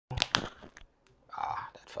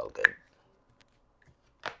felt good.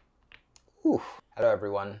 Whew. Hello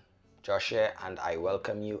everyone, Josh here, and I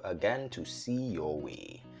welcome you again to See Your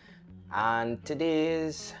Way. And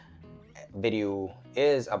today's video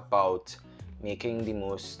is about making the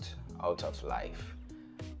most out of life.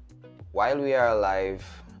 While we are alive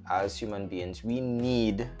as human beings, we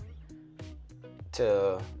need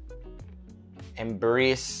to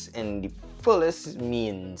embrace in the fullest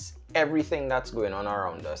means everything that's going on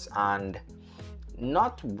around us and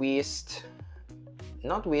not waste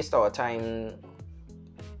our time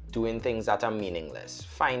doing things that are meaningless.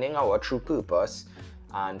 Finding our true purpose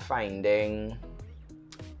and finding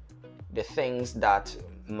the things that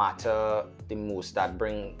matter the most, that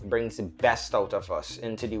brings the best out of us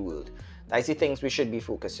into the world. That's the things we should be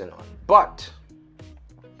focusing on. But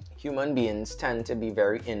human beings tend to be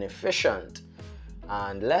very inefficient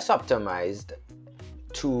and less optimized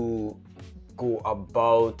to go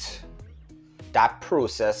about that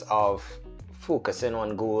process of focusing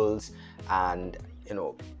on goals and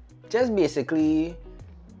just basically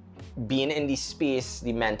being in the space,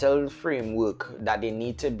 the mental framework that they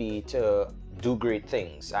need to be to do great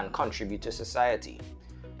things and contribute to society.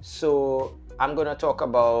 So I'm gonna talk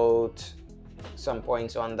about some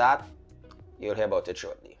points on that. You'll hear about it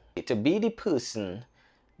shortly. To be the person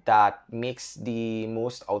that makes the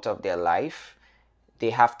most out of their life,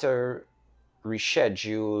 they have to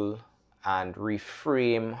reschedule and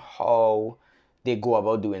reframe how they go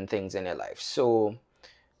about doing things in their life. So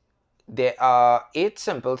there are 8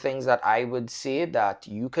 simple things that I would say that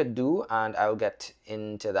you could do, and I'll get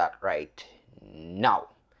into that right now.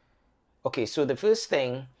 Okay, so the first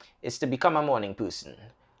thing is to become a morning person.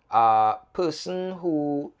 A person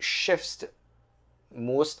who shifts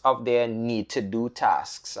most of their need to do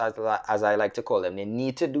tasks, as I like to call them, they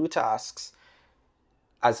need to do tasks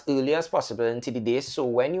as early as possible into the day. So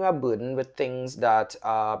when you are burdened with things that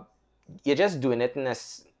you're just doing it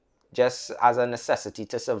just as a necessity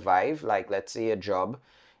to survive, like let's say a job,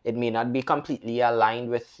 it may not be completely aligned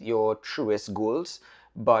with your truest goals,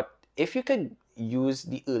 but if you could use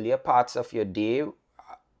the earlier parts of your day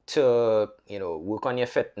to work on your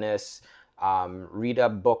fitness, read a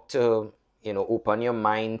book to open your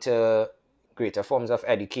mind to greater forms of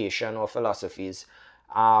education or philosophies,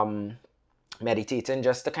 meditating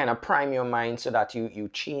just to kind of prime your mind so that you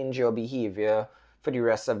change your behavior for the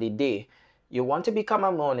rest of the day. You want to become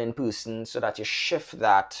a morning person so that you shift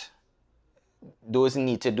those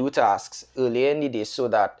need to do tasks earlier in the day, so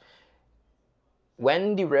that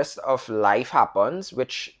when the rest of life happens,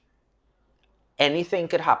 which anything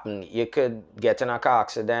could happen. You could get in a car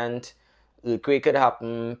accident, earthquake could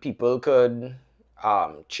happen, people could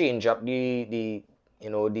change up the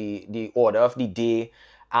order of the day,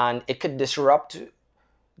 and it could disrupt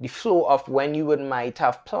the flow of when you might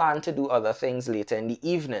have planned to do other things later in the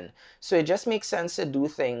evening. So it just makes sense to do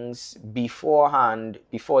things beforehand,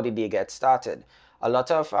 before the day gets started. A lot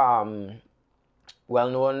of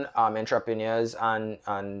well-known entrepreneurs and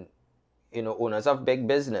owners of big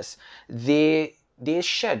business, they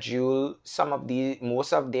schedule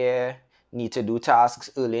most of their need to do tasks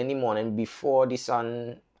early in the morning before the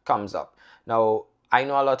sun comes up. Now I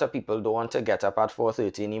know a lot of people don't want to get up at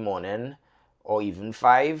 4:30 in the morning or even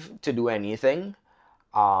 5 to do anything,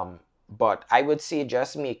 but I would say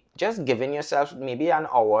just giving yourself maybe an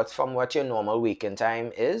hour from what your normal waking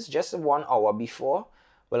time is, just 1 hour before,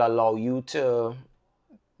 will allow you to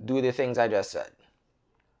do the things I just said.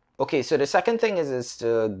 Okay, so the second thing is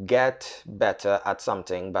to get better at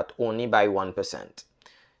something, but only by 1%.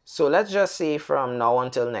 So let's just say from now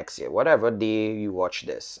until next year, whatever day you watch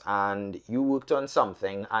this, and you worked on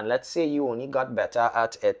something, and let's say you only got better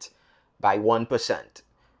at it by 1%.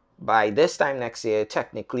 By this time next year,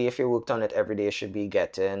 technically, if you worked on it every day, you should be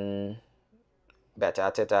getting better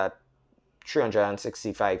at it at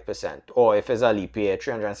 365%, or if it's a leap year,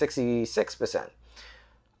 366%.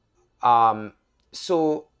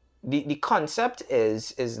 So the concept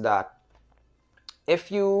is that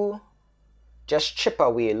if you just chip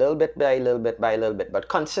away a little bit by a little bit by a little bit, but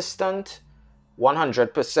consistent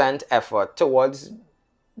 100% effort towards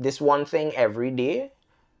this one thing every day,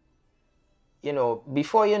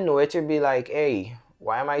 before you know it, you'll be like, hey,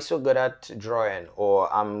 why am I so good at drawing? Or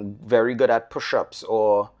I'm very good at push-ups,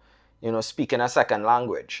 or speaking a second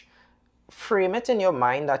language. Frame it in your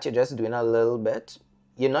mind that you're just doing a little bit.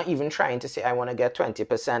 You're not even trying to say, I want to get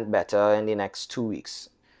 20% better in the next 2 weeks.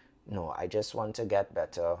 No, I just want to get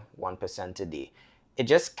better 1% a day. It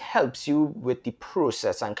just helps you with the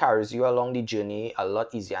process and carries you along the journey a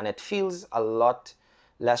lot easier. And it feels a lot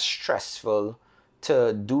less stressful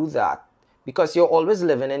to do that, because you're always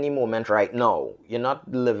living in the moment right now. You're not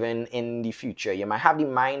living in the future. You might have the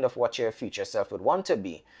mind of what your future self would want to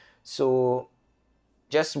be. So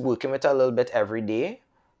just working with a little bit every day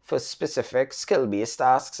for specific skill-based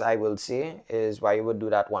tasks, I will say, is why you would do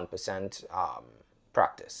that 1%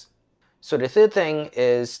 practice. So the third thing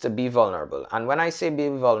is to be vulnerable. And when I say be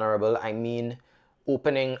vulnerable, I mean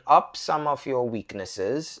opening up some of your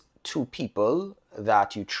weaknesses to people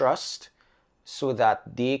that you trust so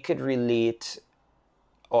that they could relate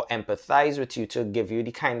or empathize with you to give you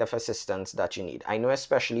the kind of assistance that you need. I know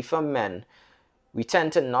especially for men, we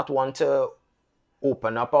tend to not want to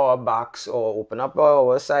open up our backs or open up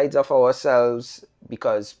our sides of ourselves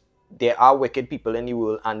because there are wicked people in the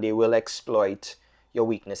world and they will exploit your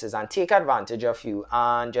weaknesses and take advantage of you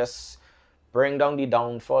and just bring down the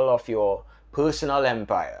downfall of your personal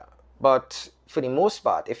empire. But for the most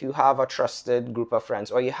part, if you have a trusted group of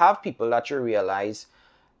friends or you have people that you realize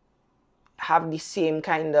have the same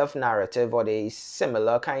kind of narrative or the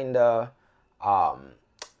similar kind of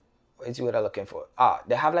what's the word I'm looking for?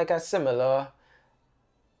 They have like a similar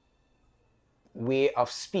way of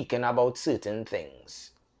speaking about certain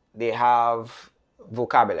things. They have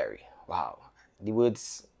vocabulary. Wow, the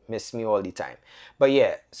words miss me all the time. But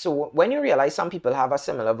yeah, so when you realize some people have a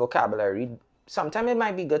similar vocabulary, sometimes it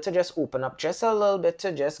might be good to just open up just a little bit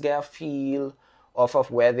to just get a feel of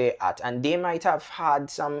where they're at. And they might have had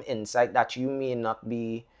some insight that you may not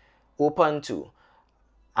be open to.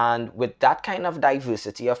 And with that kind of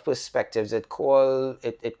diversity of perspectives, it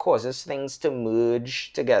causes things to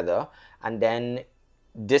merge together. And then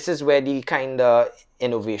this is where the kind of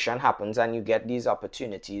innovation happens and you get these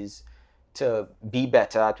opportunities to be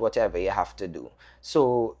better at whatever you have to do.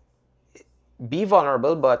 So be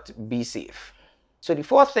vulnerable, but be safe. So the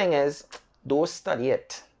fourth thing is don't study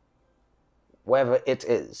it, whatever it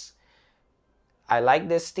is. I like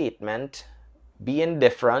this statement: be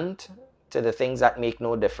indifferent to the things that make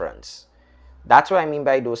no difference. That's what I mean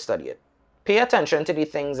by don't study it. Pay attention to the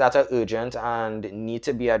things that are urgent and need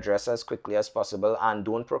to be addressed as quickly as possible, and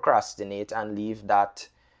don't procrastinate and leave that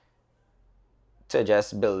to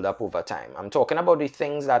just build up over time. I'm talking about the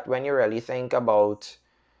things that when you really think about,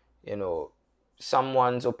 you know,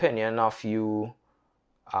 someone's opinion of you,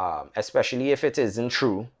 especially if it isn't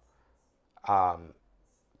true,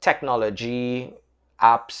 technology,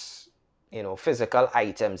 apps, physical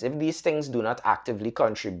items, if these things do not actively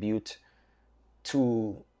contribute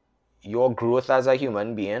to your growth as a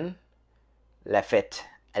human being, left it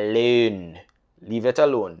alone. Leave it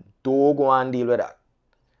alone. Don't go and deal with that.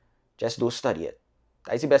 Just don't study it.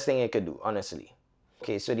 That's the best thing you could do, honestly.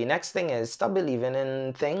 Okay, so the next thing is stop believing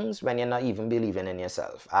in things when you're not even believing in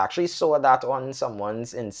yourself. I actually saw that on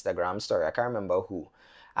someone's Instagram story. I can't remember who.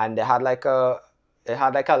 And they had like a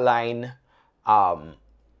line.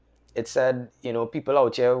 It said, people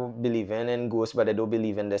out here believing in ghosts, but they don't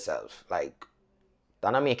believe in themselves. Like,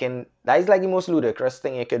 that is like the most ludicrous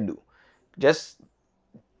thing you could do. Just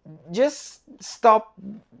stop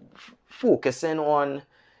focusing on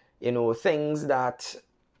things that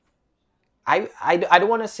I don't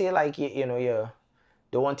want to say like you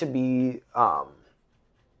don't want to be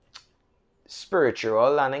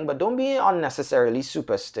spiritual learning, but don't be unnecessarily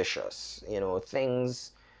superstitious.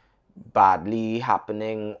 Things badly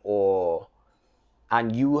happening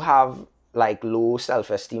and you have like low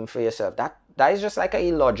self-esteem for yourself. That is just like a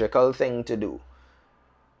illogical thing to do.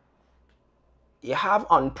 You have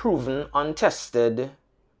unproven, untested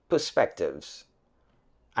perspectives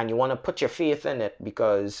and you want to put your faith in it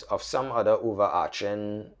because of some other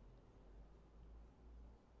overarching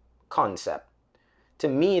concept. To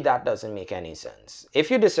me, that doesn't make any sense. If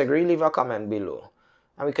you disagree, leave a comment below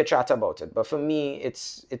and we could chat about it. But for me,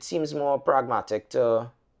 it seems more pragmatic to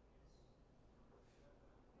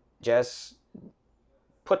just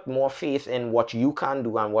put more faith in what you can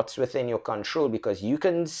do and what's within your control, because you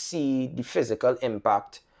can see the physical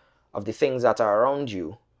impact of the things that are around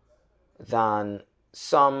you than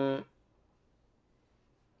some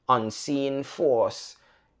unseen force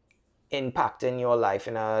impacting your life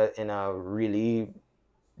in a really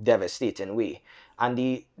devastating way.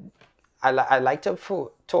 And I like to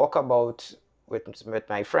talk about with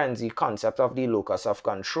my friends the concept of the locus of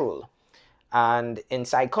control. And in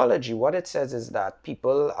psychology, what it says is that a lot of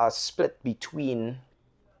people are split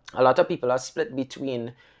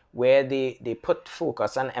between where they put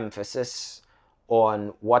focus and emphasis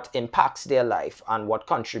on what impacts their life and what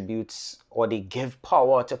contributes, or they give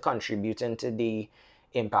power to contributing to the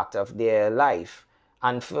impact of their life.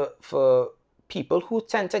 And for people who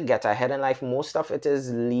tend to get ahead in life, most of it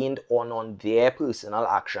is leaned on their personal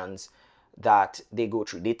actions that they go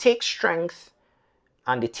through. They take strength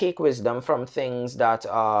and they take wisdom from things that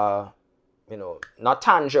are, not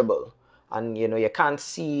tangible, and you can't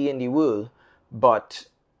see in the world, but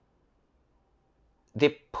they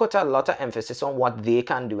put a lot of emphasis on what they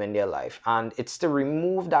can do in their life. And it's to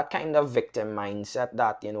remove that kind of victim mindset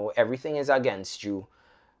that everything is against you,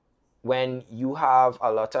 when you have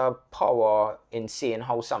a lot of power in saying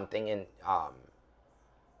how something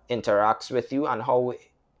interacts with you, and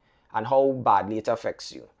how badly it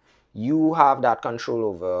affects you. You have that control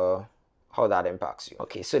over how that impacts you.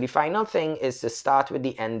 Okay, so the final thing is to start with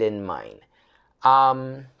the end in mind.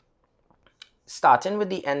 um Starting with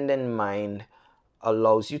the end in mind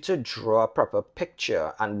allows you to draw a proper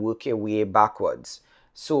picture and work your way backwards.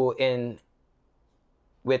 So in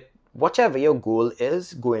with whatever your goal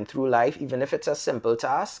is going through life, even if it's a simple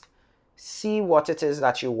task, see what it is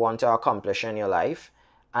that you want to accomplish in your life,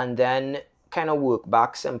 and then kind of work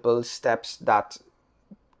back simple steps that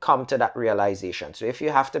come to that realization. So if you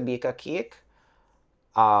have to bake a cake,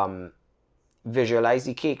 visualize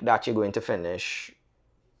the cake that you're going to finish,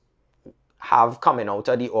 have coming out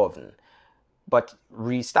of the oven, but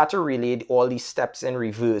start to relay all these steps in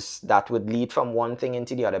reverse that would lead from one thing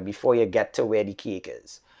into the other before you get to where the cake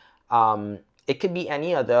is. It could be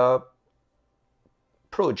any other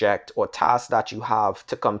project or task that you have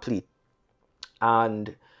to complete.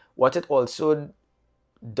 And what it also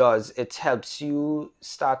does, it helps you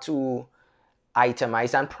start to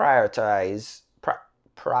itemize and prioritize,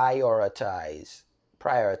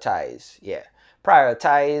 yeah,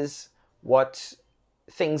 prioritize what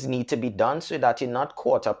things need to be done, so that you're not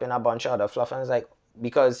caught up in a bunch of other fluff. And it's like,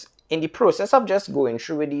 because in the process of just going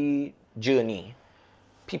through the journey,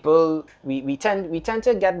 people, we tend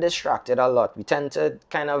to get distracted a lot. We tend to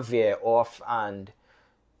kind of veer off, and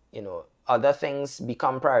other things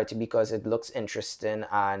become priority because it looks interesting,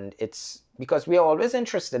 and it's because we are always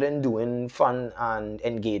interested in doing fun and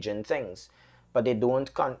engaging things, but they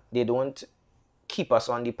don't keep us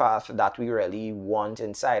on the path that we really want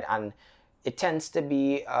inside. And it tends to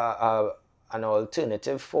be an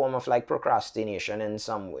alternative form of like procrastination in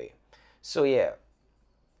some way. So yeah,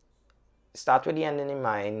 start with the end in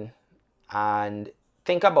mind, and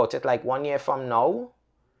think about it like 1 year from now,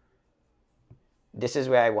 this is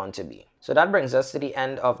where I want to be. So that brings us to the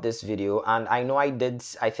end of this video. And I know I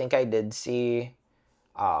think I did say,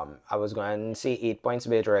 I was going to say 8 points,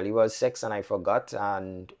 but it really was 6, and I forgot,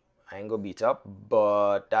 and I ain't gonna beat up.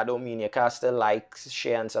 But that don't mean you can't still like,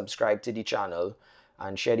 share, and subscribe to the channel,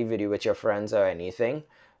 and share the video with your friends or anything.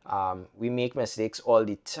 We make mistakes all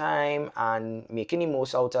the time, and making the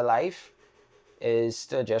most out of life is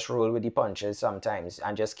to just roll with the punches sometimes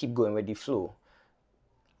and just keep going with the flow.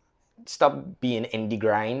 Stop being in the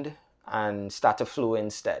grind and start to flow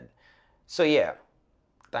instead. So yeah,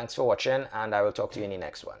 thanks for watching, and I will talk to you in the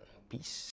next one. Peace.